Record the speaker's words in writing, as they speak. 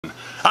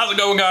How's it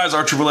going, guys?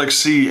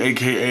 RAGIncxxC,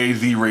 aka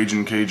the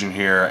RAGINcajun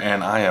here,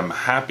 and I am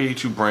happy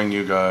to bring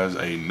you guys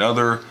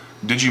another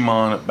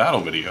Digimon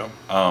battle video.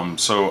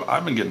 So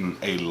I've been getting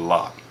a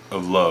lot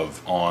of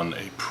love on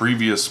a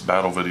previous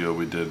battle video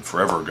we did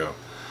forever ago,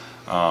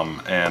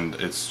 and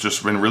it's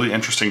just been really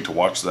interesting to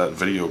watch that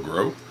video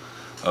grow.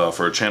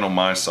 For a channel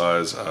my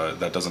size,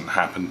 that doesn't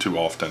happen too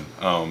often,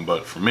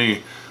 but for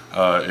me,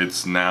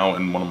 it's now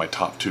in one of my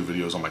top 2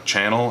 videos on my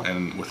channel,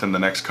 and within the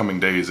next coming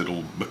days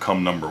it'll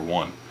become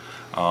 #1.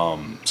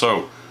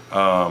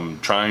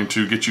 Trying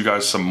to get you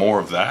guys some more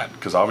of that,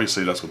 because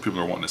obviously that's what people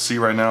are wanting to see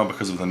right now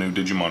because of the new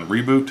Digimon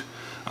reboot.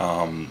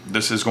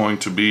 This is going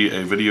to be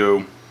a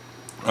video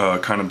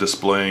kind of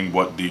displaying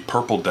what the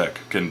purple deck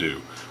can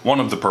do.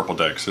 One of the purple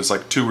decks. There's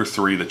like 2 or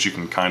 3 that you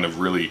can kind of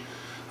really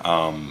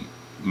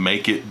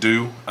make it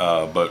do,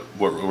 but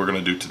what we're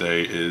going to do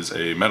today is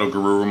a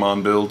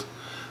MetalGarurumon build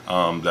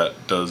that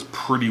does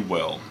pretty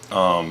well.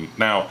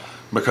 Now,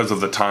 because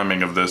of the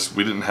timing of this,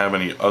 we didn't have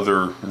any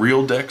other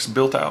real decks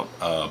built out,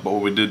 but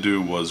what we did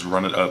do was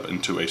run it up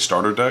into a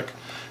starter deck,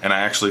 and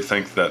I actually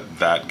think that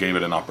that gave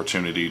it an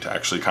opportunity to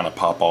actually kind of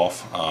pop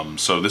off.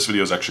 So this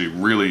video is actually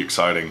really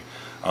exciting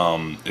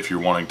if you're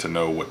wanting to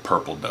know what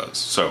purple does.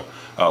 So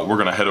we're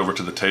going to head over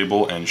to the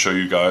table and show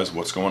you guys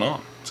what's going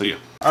on. See ya.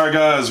 Alright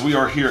guys, we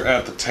are here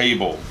at the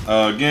table.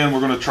 Again, we're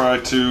going to try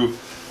to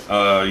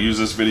use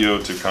this video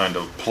to kind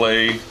of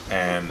play,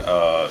 and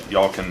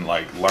y'all can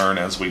like learn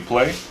as we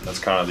play. That's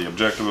kind of the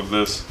objective of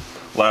this.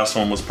 Last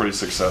one was pretty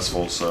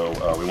successful, so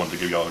we wanted to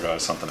give y'all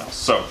guys something else.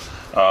 So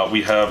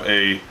we have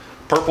a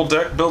purple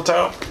deck built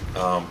out.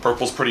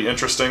 Purple's pretty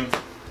interesting.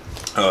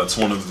 It's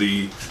one of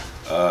the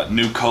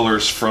new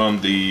colors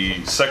from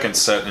the second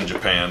set in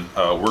Japan.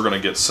 We're going to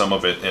get some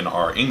of it in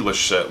our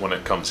English set when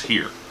it comes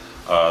here.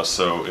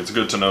 So it's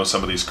good to know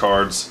some of these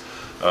cards.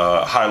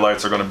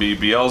 Highlights are going to be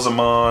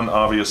Beelzemon,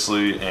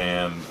 obviously,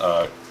 and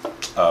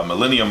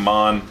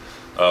Millenniummon.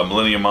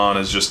 Millenniummon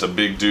is just a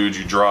big dude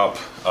you drop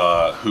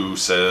who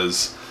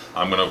says,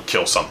 I'm going to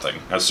kill something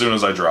as soon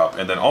as I drop.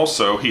 And then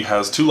also, he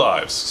has 2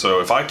 lives.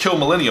 So if I kill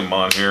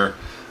Millenniummon here,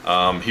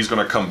 he's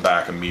going to come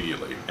back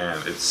immediately.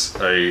 And it's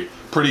a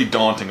pretty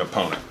daunting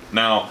opponent.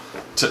 Now,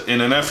 in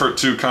an effort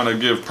to kind of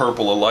give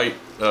purple a light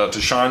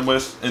to shine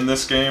with in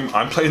this game,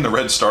 I'm playing the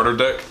red starter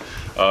deck.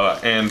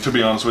 And to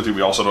be honest with you,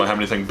 we also don't have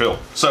anything built.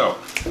 So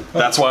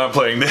that's why I'm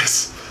playing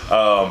this.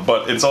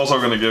 But it's also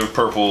going to give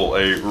purple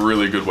a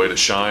really good way to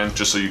shine,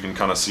 just so you can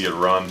kind of see it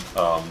run.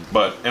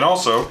 And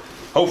also,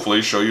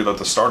 hopefully, show you that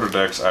the starter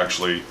decks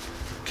actually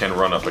can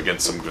run up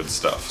against some good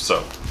stuff.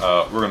 So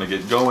we're going to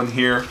get going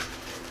here.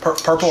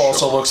 Purple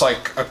also looks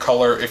like a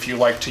color if you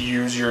like to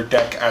use your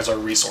deck as a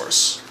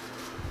resource.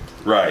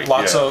 Right.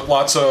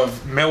 Lots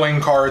of milling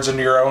cards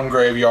into your own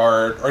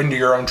graveyard or into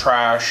your own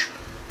trash.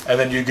 And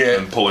then you get...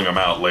 And pulling them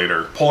out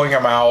later. Pulling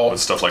them out.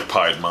 With stuff like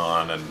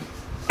Piedmon and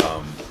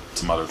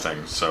some other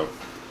things. So,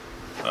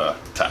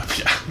 tap,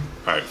 yeah.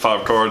 Alright,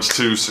 5 cards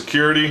to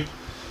security.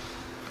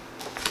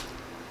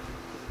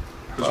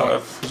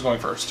 Who's going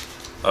first?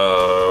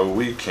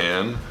 We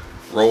can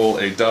roll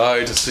a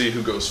die to see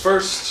who goes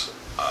first.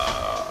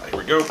 Here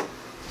we go.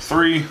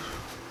 3.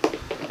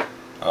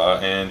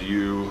 And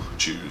you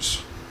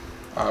choose.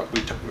 I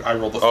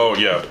rolled the 3. Oh,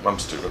 yeah, I'm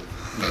stupid.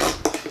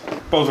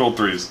 Both rolled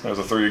 3s. There's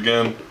a 3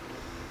 again,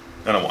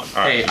 and a 1. All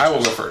right, hey, I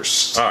will go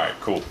first. All right,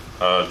 cool.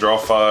 Draw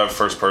 5.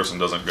 First person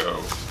doesn't draw.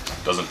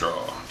 2,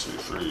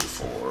 3,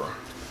 4,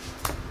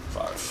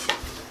 5.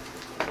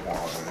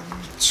 1,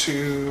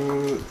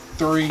 2,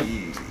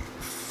 3,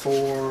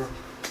 4,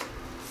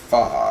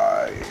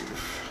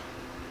 5.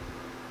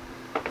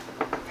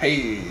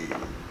 Hey,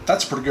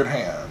 that's a pretty good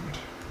hand.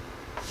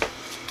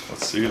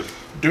 Let's see it.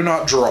 Do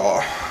not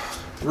draw.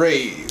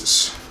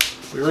 Raise.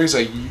 We raise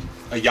a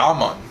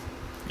Yaman.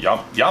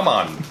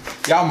 Yaman.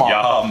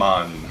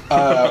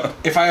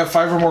 If I have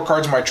 5 or more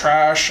cards in my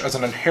trash as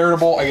an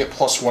inheritable, I get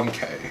plus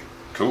 1k.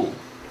 Cool.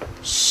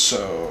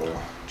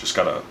 So... Just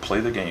gotta play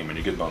the game and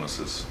you get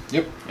bonuses.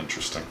 Yep.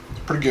 Interesting.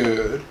 It's pretty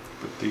good.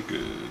 Pretty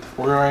good.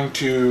 We're going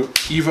to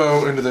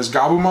Evo into this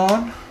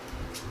Gabumon,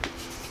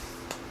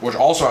 which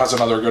also has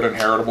another good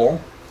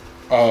inheritable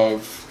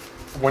of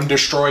when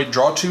destroyed,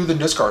 draw 2, then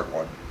discard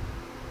 1.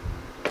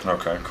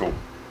 Okay, cool.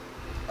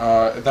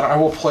 Then I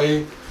will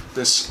play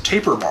this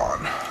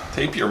Tapermon.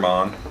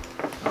 Tapermon.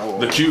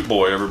 The cute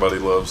boy everybody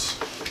loves.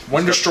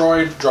 When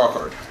destroyed, draw a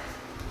card.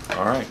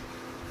 Alright.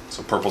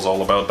 So purple's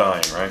all about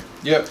dying, right?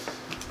 Yep.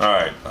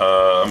 Alright,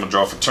 I'm going to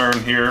draw for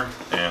turn here,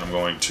 and I'm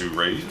going to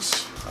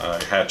raise.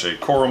 I hatch a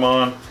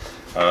Koromon.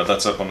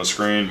 That's up on the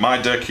screen.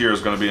 My deck here is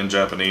going to be in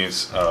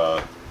Japanese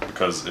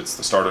because it's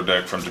the starter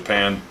deck from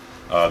Japan.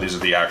 These are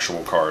the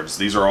actual cards.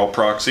 These are all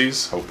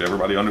proxies. Hope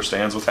everybody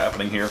understands what's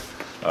happening here.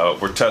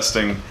 We're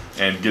testing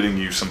and getting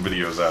you some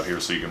videos out here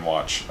so you can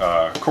watch.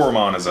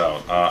 Koromon is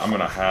out. I'm going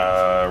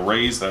to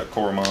raise that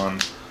Koromon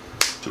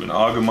to an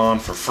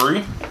Agumon for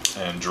free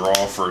and draw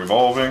for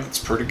evolving. It's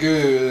pretty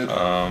good.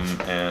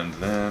 And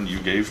then you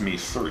gave me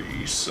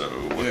 3, so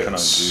what can I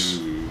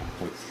do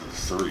with the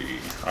 3?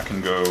 I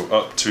can go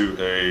up to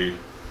a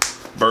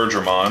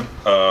Bergermon.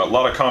 A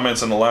lot of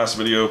comments in the last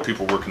video,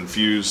 people were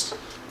confused.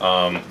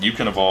 You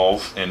can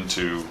evolve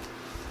into,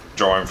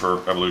 drawing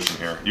for evolution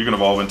here, you can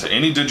evolve into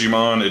any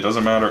Digimon. It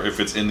doesn't matter if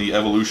it's in the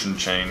evolution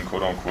chain,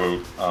 quote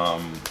unquote,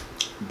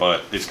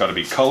 but it's got to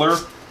be color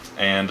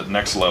and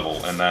next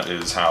level, and that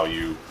is how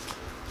you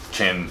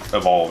can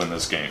evolve in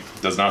this game.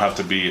 It does not have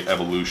to be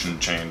evolution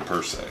chain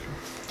per se.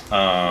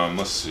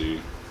 Let's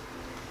see.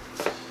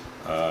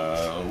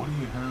 What do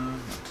you have?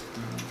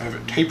 I have a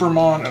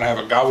Tapermon and I have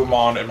a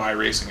Gabumon in my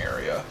racing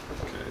area.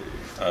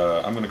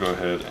 Okay. I'm going to go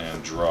ahead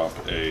and drop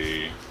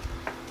a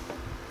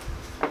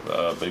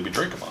baby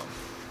Dracomon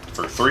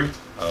for 3,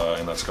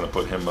 and that's going to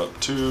put him up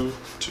to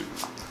 2.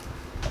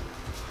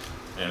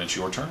 And it's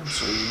your turn,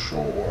 so...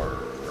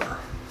 Sure.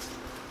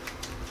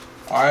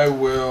 I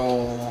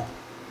will...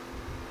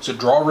 Is it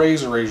draw,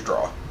 raise, or raise,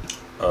 draw?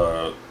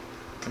 I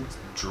think it's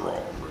draw,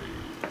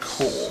 raise.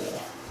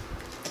 Cool.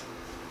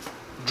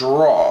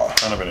 Draw.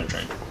 Kind of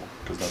interchangeable,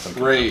 because nothing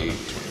can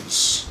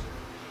raise.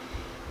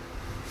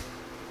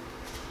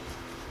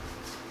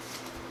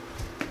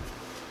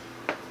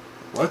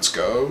 Let's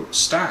go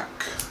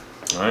stack.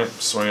 Alright,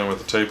 swinging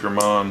with the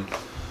Tapermon.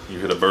 You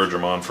hit a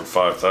Bergermon for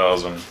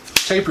 5,000.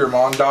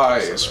 Tapermon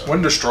dies. So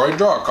when destroyed,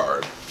 draw a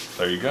card.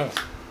 There you go.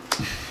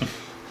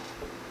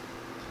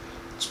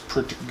 It's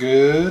pretty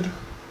good.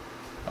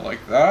 I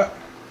like that.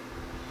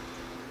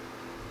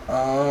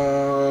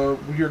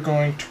 We are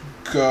going to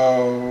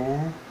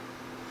go...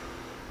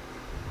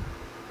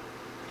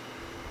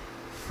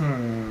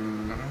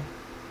 I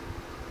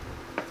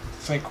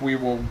think we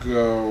will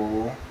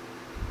go...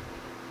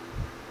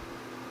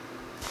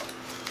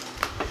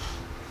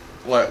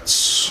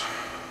 Let's...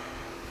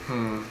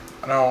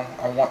 No,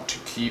 I want to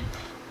keep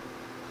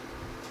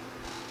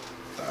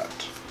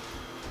that.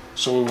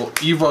 So we will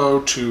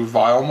Evo to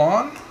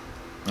Vilemon,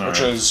 which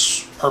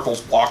is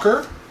purple's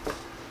blocker.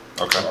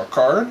 Okay. Draw a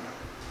card.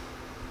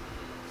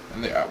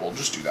 And yeah, we'll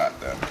just do that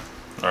then.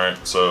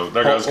 Alright, so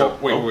that guy's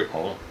got... Wait.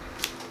 Hold on.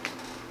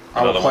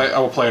 I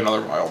will play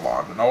another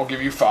Vilemon, and I will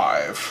give you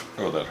 5.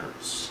 Oh, that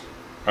hurts.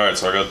 Alright,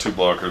 so I got 2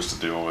 blockers to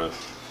deal with.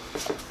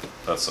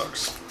 That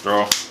sucks.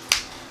 Draw.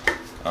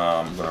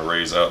 I'm going to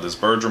raise out this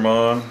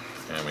Bergermon,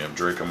 and we have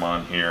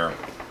Dracomon here.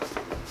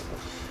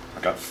 I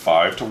got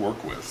 5 to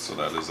work with, so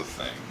that is a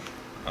thing.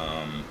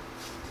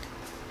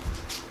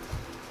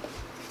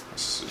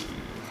 Let's see.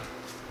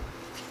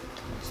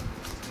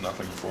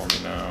 Nothing for me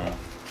now.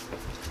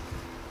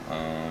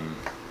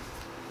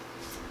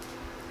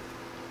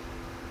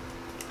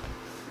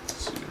 Let's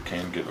see, I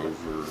can get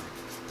over...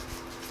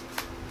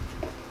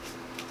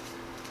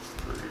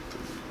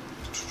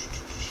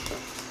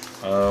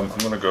 I'm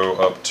going to go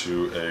up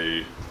to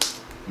a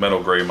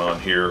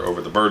MetalGarurumon here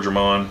over the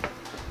Bergermon.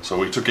 So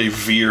we took a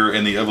veer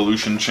in the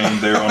evolution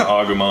chain there on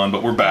Agumon,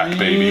 but we're back,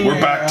 baby. Yeah.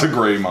 We're back to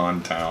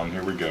Greymon Town.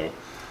 Here we go.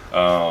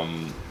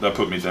 That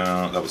put me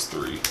down. That was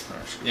 3.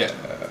 Yeah,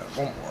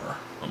 one more.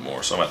 One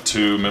more. So I'm at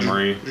 2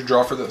 memory. Did you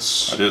draw for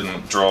this? I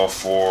didn't draw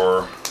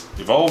for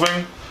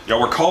evolving.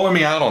 Y'all were calling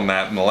me out on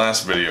that in the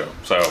last video.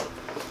 So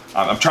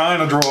I'm trying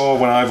to draw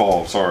when I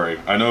evolve. Sorry.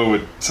 I know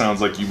it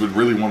sounds like you would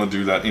really want to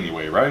do that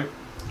anyway, right?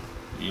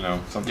 You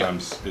know,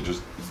 sometimes it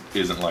just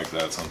isn't like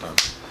that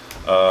sometimes.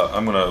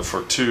 I'm gonna,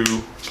 for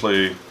 2,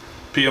 play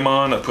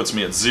Piamon. That puts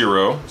me at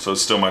 0, so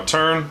it's still my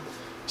turn.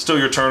 Still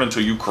your turn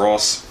until you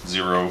cross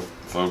 0,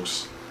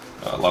 folks.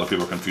 A lot of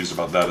people are confused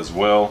about that as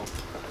well.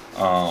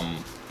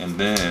 And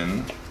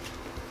then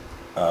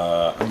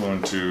I'm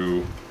going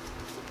to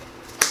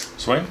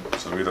swing.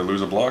 So either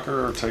lose a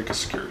blocker or take a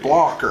security.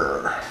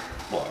 Blocker.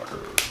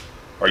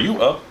 Are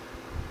you up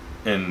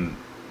in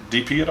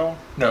DP at all?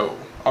 No,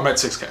 I'm at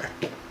 6K.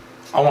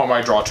 I want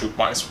my draw 2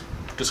 minus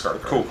discard a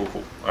card.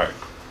 Cool. Alright.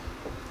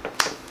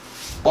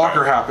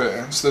 Blocker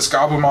happens. This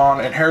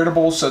Gabumon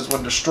inheritable says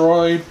when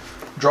destroyed,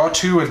 draw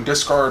 2 and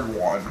discard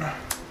 1.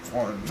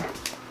 1,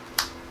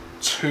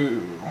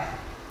 2.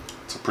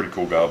 It's a pretty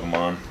cool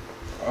Gabumon.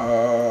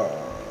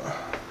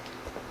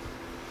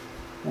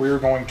 We're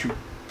going to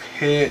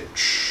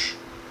pitch.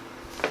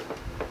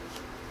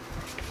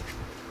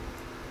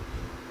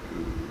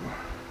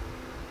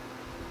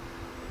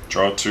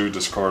 Draw 2,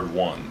 discard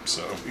 1,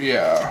 so...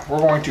 Yeah, we're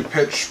going to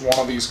pitch one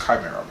of these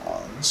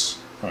Chimeramons.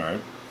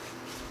 Alright.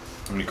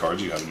 How many cards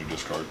do you have in your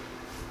discard?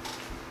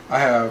 I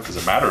have... Because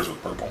it matters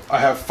with purple. I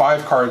have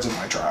 5 cards in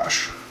my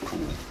trash.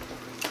 Cool.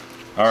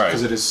 Alright.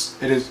 Because it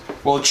is...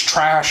 Well, it's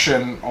trash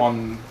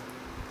on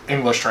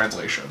English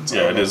translations.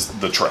 Yeah, it is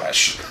the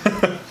trash.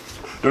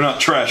 They're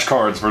not trash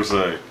cards, per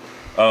se.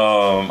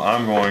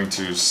 I'm going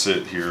to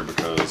sit here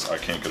because I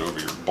can't get over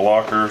your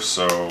blocker,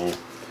 so...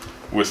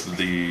 With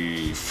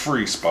the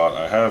free spot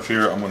I have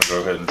here, I'm going to go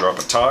ahead and drop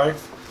a tie.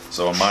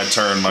 So on my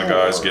turn, my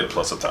guys get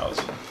plus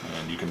 1,000.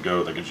 And you can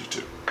go, that gives you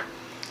 2.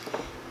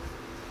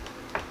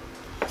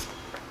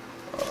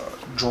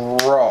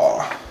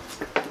 Draw.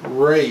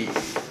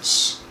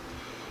 Raise.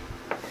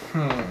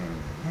 I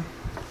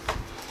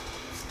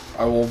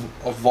will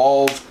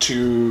evolve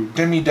to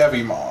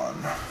Digimon.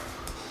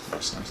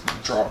 Nice.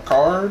 Draw a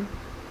card.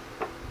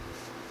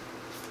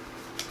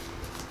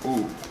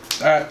 Ooh.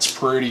 stats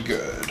pretty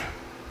good.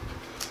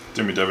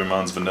 Jimmy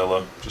Devimon's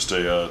vanilla, just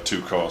a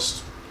 2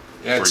 cost.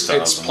 Yeah,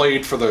 it's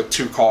played for the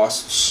 2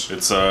 costs.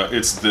 It's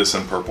this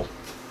in purple.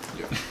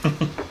 Yeah.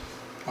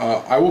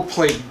 I will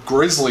play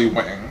Grizzly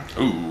Wing.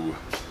 Ooh.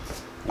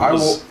 I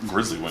will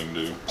Grizzly Wing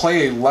do?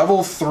 Play a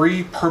level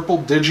 3 purple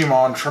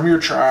Digimon from your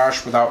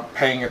trash without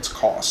paying its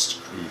cost.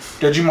 Oof.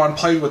 Digimon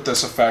played with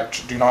this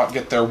effect do not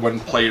get their when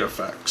played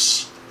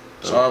effects.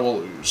 So I will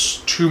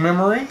lose 2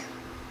 memory.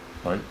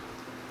 Right.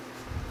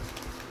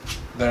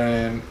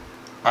 Then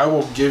I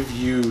will give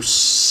you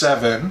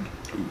 7.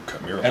 Ooh,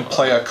 Chimeramon. And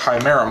play a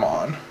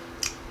Chimeramon.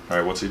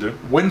 Alright, what's he do?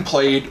 When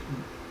played,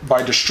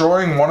 by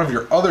destroying one of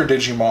your other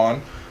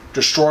Digimon,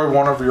 destroy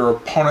one of your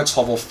opponent's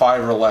level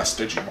 5 or less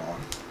Digimon.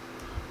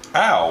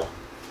 Ow!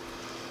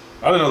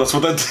 I didn't know that's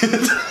what that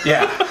did.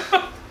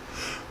 Yeah.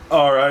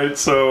 Alright,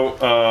 so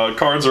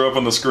cards are up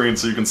on the screen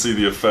so you can see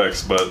the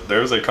effects, but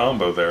there's a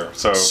combo there.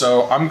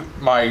 So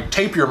my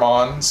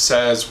Tapirmon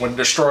says when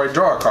destroyed,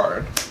 draw a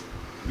card.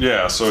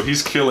 Yeah, so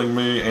he's killing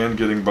me and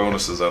getting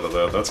bonuses out of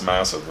that. That's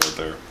massive right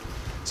there.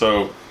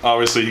 So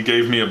obviously he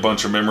gave me a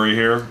bunch of memory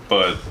here,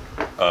 but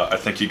I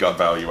think he got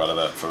value out of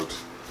that,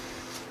 folks.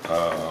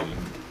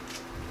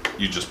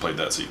 You just played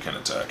that so you can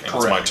attack, and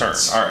Correct. It's my turn.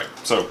 Alright,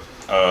 so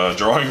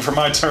drawing for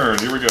my turn,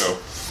 here we go.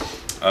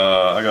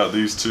 I got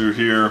these 2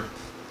 here.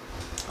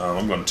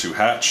 I'm going to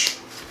hatch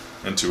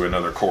into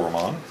another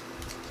Koromon.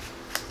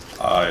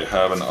 I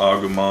have an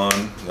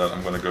Agumon that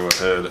I'm going to go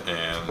ahead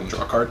and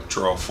draw a card.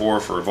 Draw 4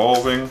 for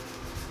evolving.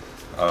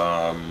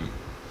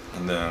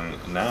 And then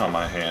now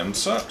my hand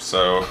sucks,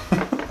 so...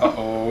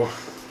 Uh-oh.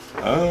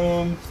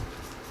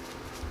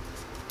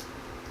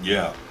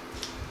 Yeah.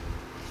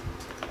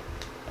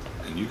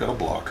 And you got a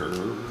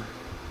blocker.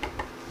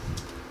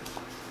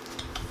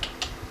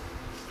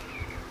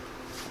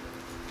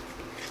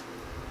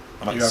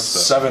 You have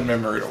 7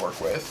 memory to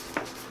work with,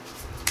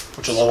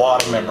 which is a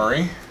lot of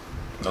memory.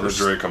 Another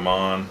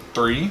Dracomon.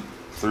 3.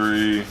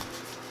 3. That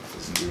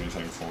doesn't do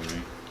anything for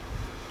me.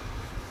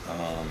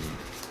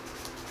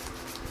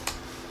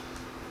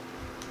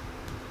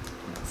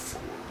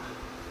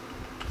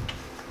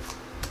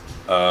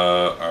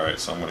 Alright,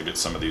 so I'm going to get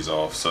some of these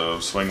off. So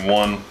swing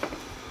 1.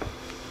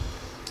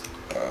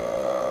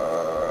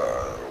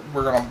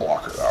 We're going to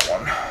blocker that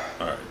one.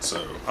 Alright,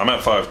 so I'm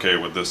at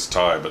 5k with this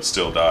tie, but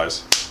still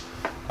dies.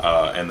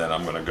 And then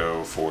I'm going to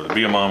go for the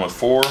Beamon with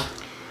 4.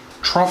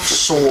 Trump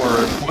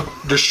Sword.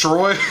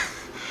 Destroy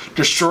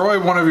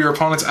one of your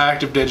opponent's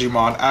active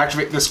Digimon.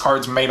 Activate this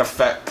card's main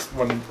effect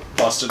when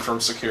busted from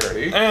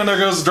security. And there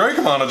goes the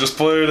Dracomon I just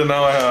played, and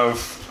now I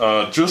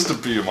have just a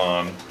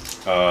Beamon.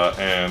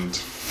 And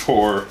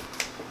for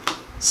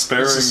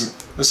sparing...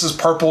 This is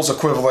Purple's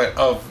equivalent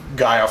of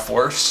Gaia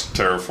Force.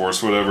 Terror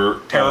Force,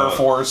 whatever. Terror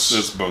Force.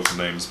 It's both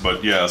names,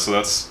 but yeah, so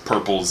that's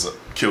Purple's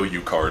Kill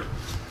You card.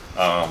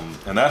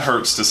 And that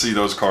hurts to see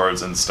those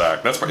cards in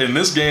stack. That's in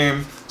this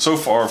game, so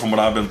far from what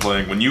I've been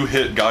playing, when you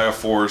hit Gaia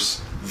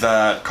Force,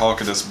 that,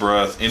 Cocytus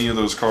Breath, any of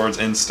those cards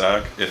in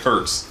stack, it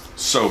hurts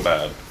so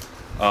bad.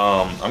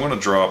 I'm going to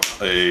drop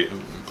a,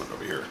 put it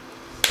over here,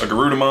 a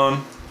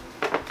Garurumon.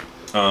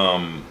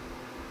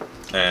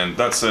 And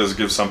that says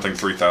give something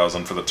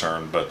 3,000 for the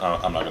turn, but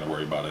I'm not going to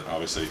worry about it,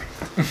 obviously.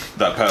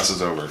 That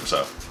passes over,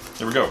 so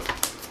here we go.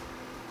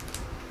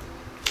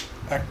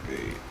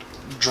 Activate.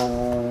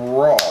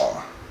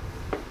 Draw.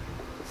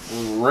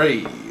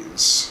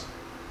 Raise.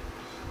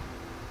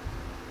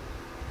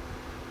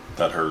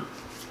 That hurt.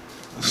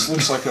 This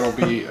looks like it'll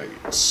be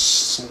a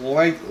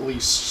slightly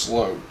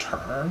slow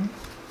turn.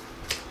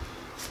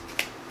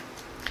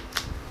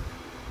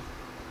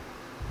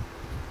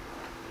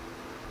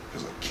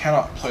 Because I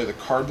cannot play the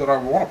card that I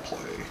want to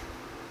play.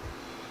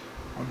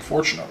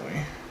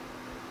 Unfortunately.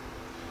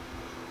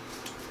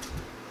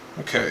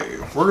 Okay,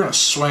 we're going to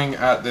swing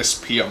at this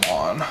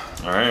Piamon.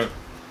 Alright.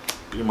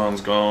 Piamon's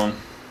gone.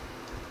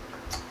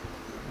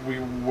 We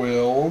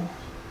will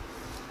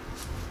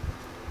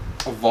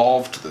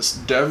evolve to this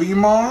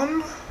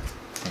Devimon.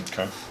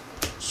 Okay.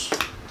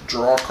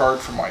 Draw a card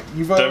for my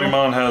Evo.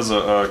 Devimon has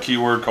a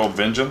keyword called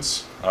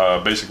Vengeance.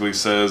 Basically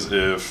says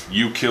if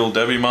you kill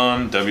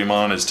Devimon,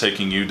 Devimon is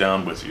taking you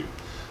down with you.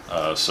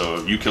 So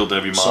if you kill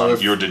Devimon,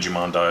 your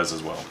Digimon dies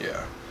as well.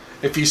 Yeah.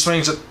 If he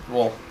swings at...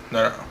 Well,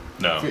 no.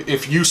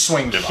 If you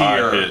swing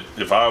here...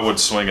 If I would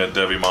swing at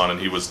Devimon and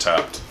he was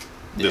tapped,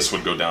 this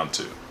would go down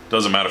too.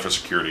 Doesn't matter for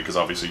security, because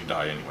obviously you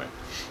die anyway.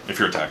 If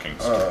you're attacking.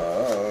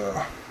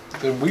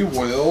 Then we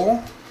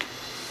will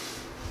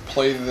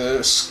play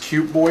this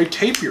cute boy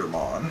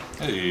Tapirmon.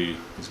 Hey,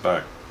 he's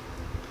back.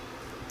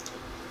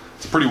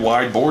 It's a pretty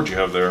wide board you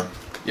have there.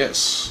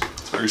 Yes.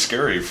 It's very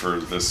scary for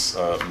this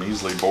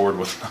measly board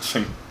with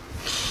nothing.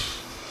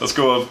 Let's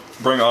go up,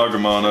 bring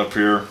Agumon up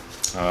here,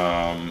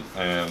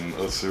 and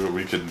let's see what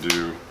we can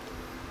do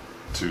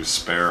to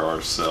spare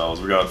ourselves.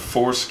 We got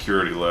 4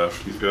 security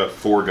left. He's got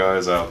 4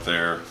 guys out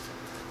there.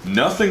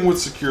 Nothing with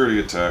security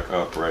attack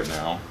up right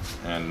now,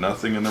 and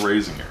nothing in the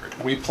raising area.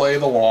 We play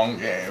the long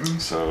game.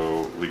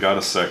 So we got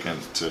a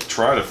second to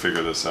try to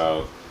figure this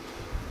out.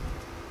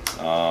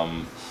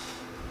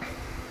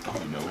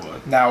 Oh, you know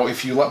what? Now,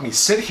 if you let me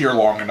sit here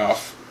long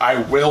enough, I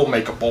will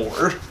make a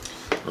board.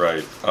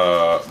 Right,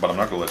 but I'm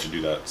not going to let you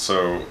do that.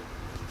 So,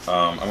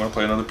 I'm going to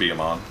play another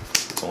Beamon.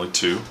 It's only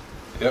 2.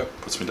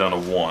 Yep. Puts me down to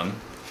 1.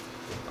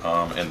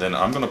 And then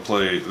I'm going to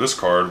play this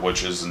card,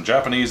 which is in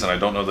Japanese, and I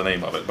don't know the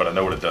name of it, but I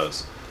know what it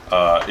does.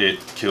 It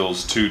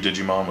kills 2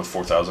 Digimon with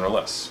 4,000 or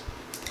less.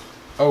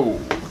 Oh,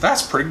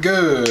 that's pretty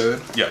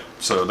good. Yeah,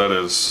 so that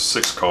is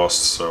 6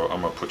 costs, so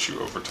I'm going to put you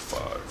over to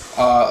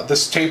 5.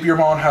 This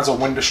Tapirmon has a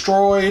when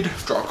destroyed.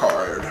 Draw a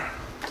card.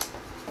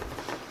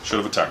 Should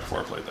have attacked before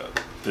I played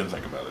that. Didn't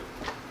think about it.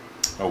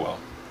 Oh well.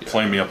 Yeah.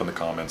 Flame me up in the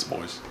comments,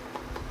 boys.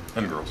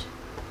 And girls.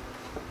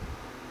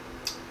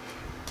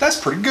 That's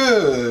pretty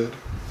good.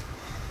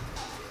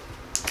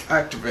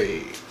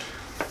 Activate.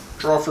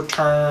 Draw for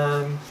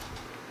turn.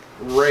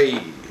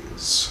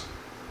 Raise.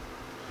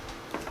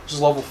 This is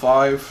level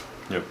 5.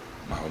 Yep.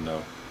 Oh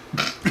no.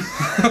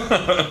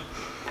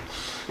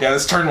 Yeah,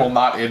 this turn will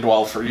not end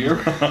well for you.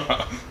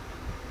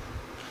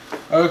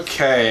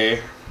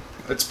 Okay.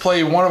 Let's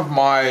play one of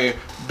my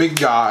big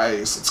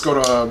guys. Let's go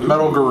to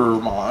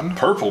MetalGarurumon.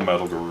 Purple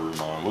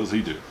MetalGarurumon. What does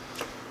he do?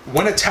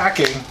 When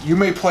attacking, you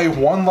may play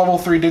 1 level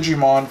 3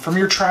 Digimon from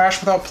your trash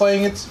without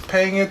paying its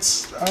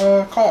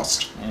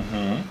cost.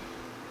 Mm-hmm.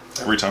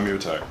 Every time you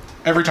attack.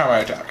 Every time I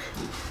attack.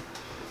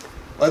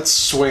 Let's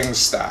swing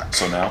stack.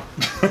 So now?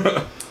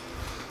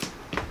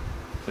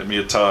 Hit me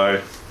a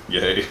tie.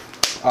 Yay. 2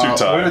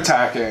 ties. When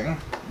attacking,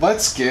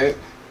 let's get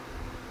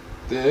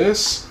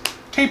this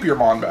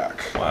Tapirmon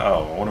back.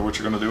 Wow, I wonder what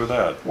you're going to do with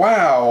that.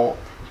 Wow.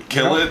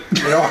 Kill it?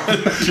 You know,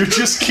 you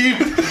just keep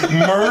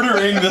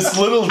murdering this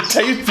little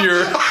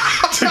tapir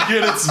to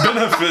get its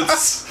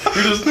benefits.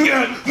 You're just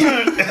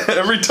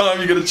every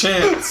time you get a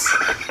chance.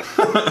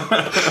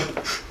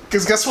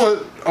 Because guess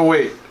what? Oh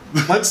wait,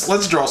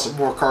 let's draw some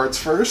more cards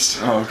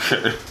first.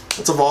 Okay.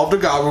 Let's evolve to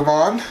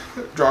Gabumon.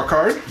 Draw a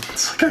card.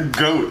 It's like a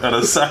goat at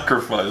a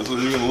sacrifice. What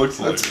it even looks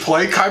like. Let's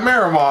play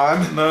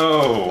Chimeramon.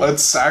 No.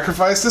 Let's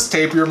sacrifice this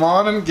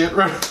Tapirmon and get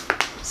rid of...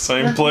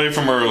 Same play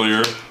from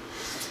earlier.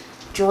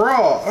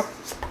 Draw.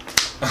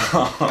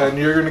 And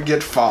you're gonna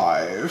get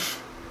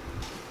 5.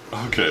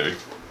 Okay.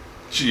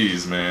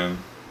 Jeez, man.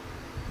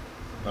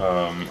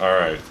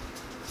 Alright.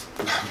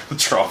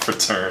 Draw for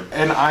turn.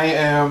 And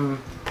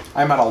I'm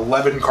at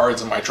 11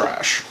 cards in my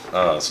trash.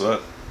 So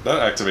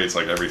that activates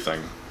like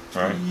everything,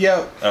 right?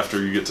 Yep.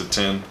 After you get to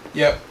 10?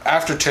 Yep.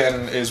 After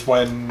 10 is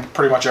when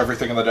pretty much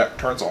everything in the deck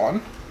turns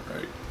on.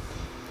 Right.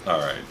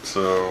 Alright,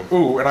 so...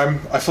 Ooh, and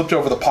I flipped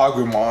over the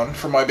Pagumon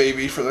for my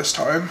baby for this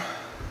time.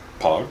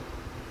 Pog?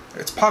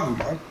 It's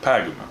Pagumon.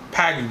 Pagumon.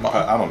 Pagumon.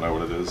 I don't know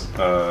what it is.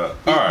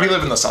 We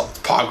live in the South. It's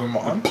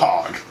Pagumon.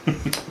 Pog.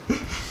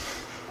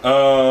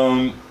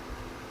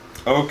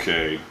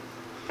 Okay.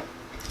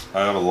 I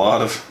have a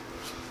lot of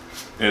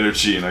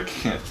energy and I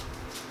can't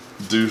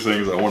do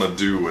things I want to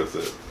do with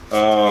it.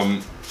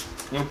 I'm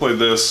going to play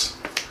this.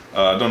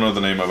 I don't know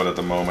the name of it at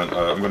the moment.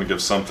 I'm going to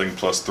give something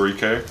plus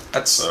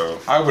 3k. So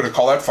I'm going to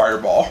call that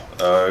Fireball.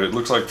 It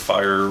looks like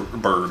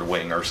Firebird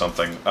Wing or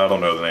something. I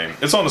don't know the name.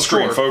 It's on the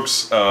screen,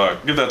 folks.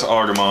 Give that to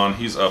Agumon.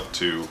 He's up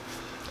to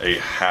a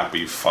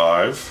happy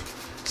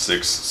 5,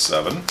 6,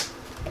 7.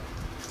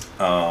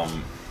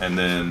 And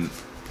then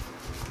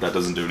that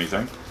doesn't do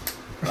anything.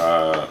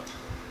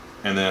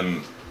 And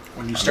then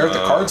when you stare at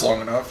the cards long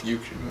enough, you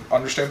can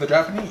understand the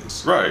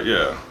Japanese. Right,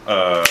 yeah.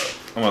 I'm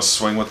going to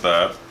swing with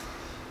that.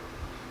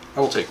 I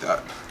will take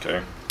that.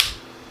 Okay.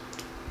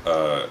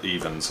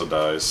 Even, so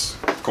dies.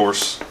 Of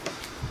course.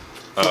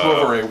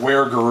 Over a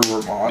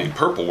WereGarurumon. The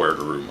purple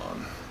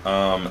WereGarurumon.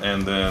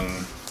 And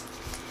then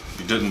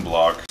you didn't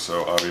block,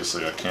 so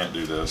obviously I can't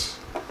do this.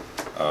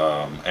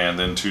 And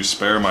then to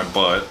spare my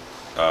butt,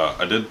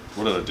 what did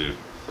I do?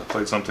 I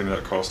played something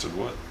that costed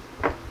what?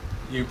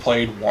 You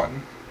played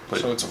 1.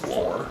 So it's a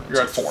 4.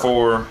 You're at 4.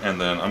 4, and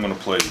then I'm going to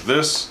play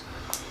this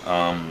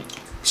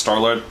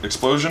Starlight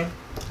Explosion.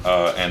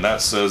 And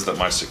that says that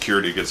my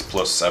security gets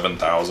plus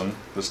 7,000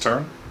 this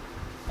turn.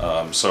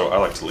 So I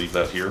like to leave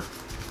that here.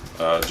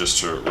 Just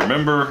to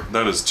remember,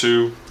 that is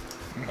 2.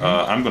 Mm-hmm.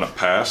 I'm going to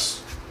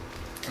pass.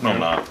 No, I'm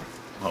not.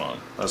 Hold on.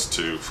 That's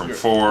 2. From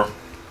 4,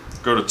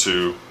 go to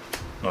 2.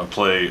 I'm going to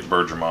play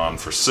Birdramon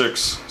for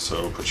 6,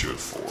 so put you at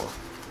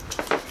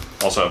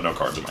 4. Also have no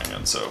cards in my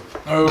hand, so...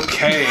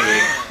 Okay.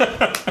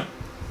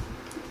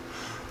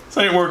 This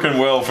ain't working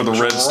well for the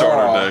red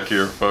starter deck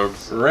here,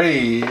 folks.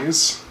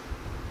 Raise.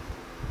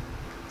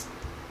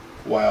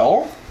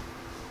 Well...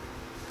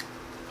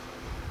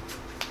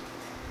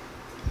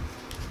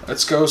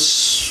 Let's go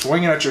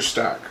swinging at your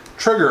stack.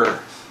 Trigger.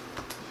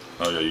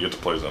 Oh yeah, you get to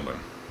play something.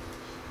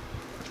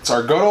 It's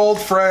our good old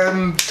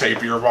friend,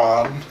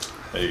 Tapirmon.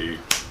 Hey.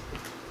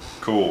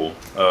 Cool.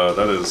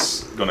 That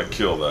is gonna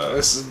kill that.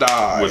 This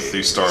dies. With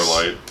the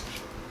Starlight.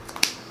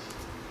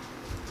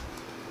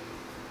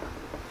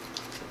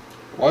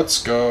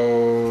 Let's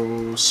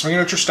go swinging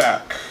at your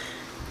stack.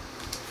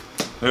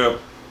 Yep.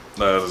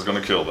 That is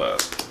gonna kill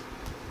that.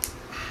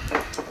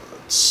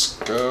 Let's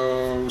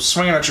go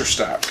swinging at your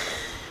stack.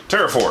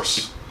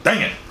 Terraforce.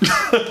 Dang it.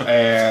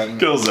 And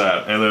kills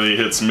that. And then he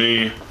hits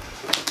me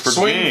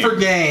Swing for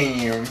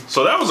game.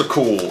 So that was a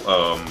cool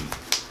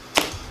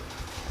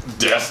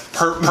death.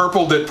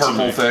 Purple did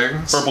purple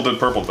things. Purple did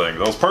purple thing.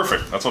 That was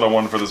perfect. That's what I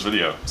wanted for this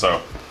video.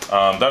 So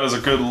that is a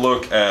good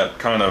look at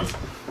kind of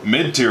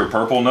mid-tier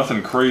purple.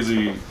 Nothing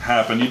crazy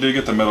happened. You did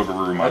get the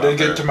MetalGarurumon. I did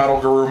get to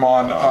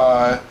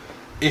MetalGarurumon.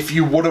 If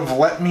you would have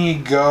let me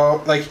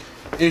go, like,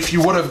 if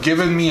you would have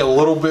given me a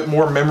little bit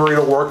more memory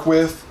to work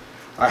with,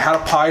 I had a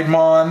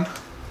Piedmon.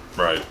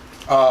 Right.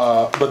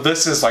 But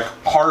this is like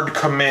hard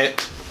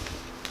commit.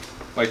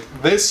 Like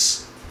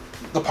this,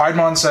 the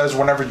Piedmon says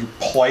whenever you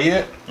play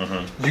it,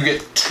 you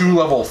get 2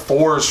 level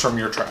 4s from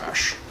your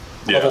trash.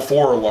 Yeah. Level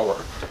 4 or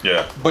lower.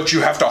 Yeah. But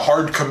you have to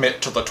hard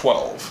commit to the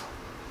 12.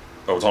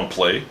 Oh, it's on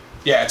play?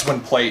 Yeah, it's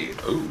when played,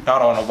 Ooh.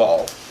 not on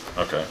evolve.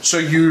 Okay. So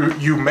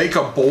you make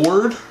a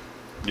board.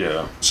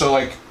 Yeah. So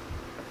like,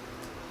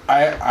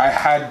 I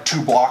had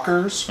 2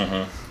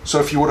 blockers. So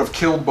if you would have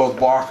killed both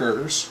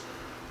blockers,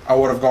 I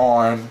would have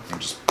gone. And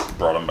just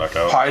brought them back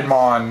out.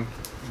 Piedmon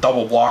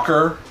double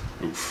blocker.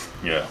 Oof.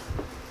 Yeah.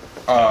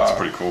 That's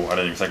pretty cool. I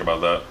didn't even think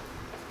about that.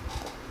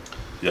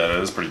 Yeah, that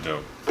is pretty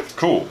dope.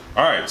 Cool.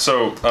 All right.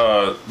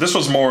 So this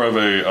was more of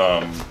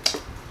a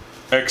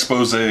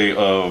expose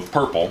of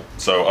purple.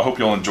 So I hope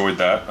y'all enjoyed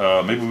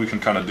that. Maybe we can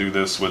kind of do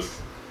this with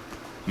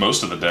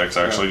most of the decks,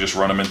 actually. Just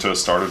run them into a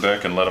starter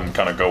deck and let them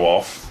kind of go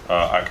off.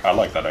 I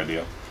like that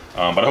idea.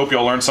 But I hope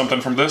y'all learned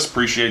something from this.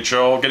 Appreciate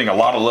y'all. Getting a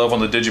lot of love on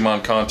the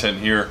Digimon content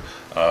here.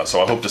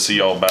 So I hope to see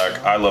y'all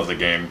back. I love the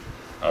game.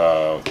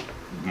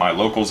 My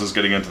locals is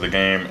getting into the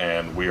game,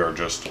 and we are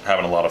just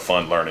having a lot of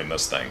fun learning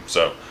this thing.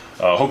 So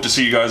hope to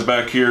see you guys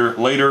back here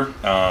later.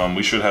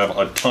 We should have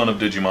a ton of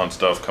Digimon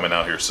stuff coming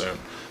out here soon.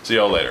 See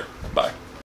y'all later. Bye.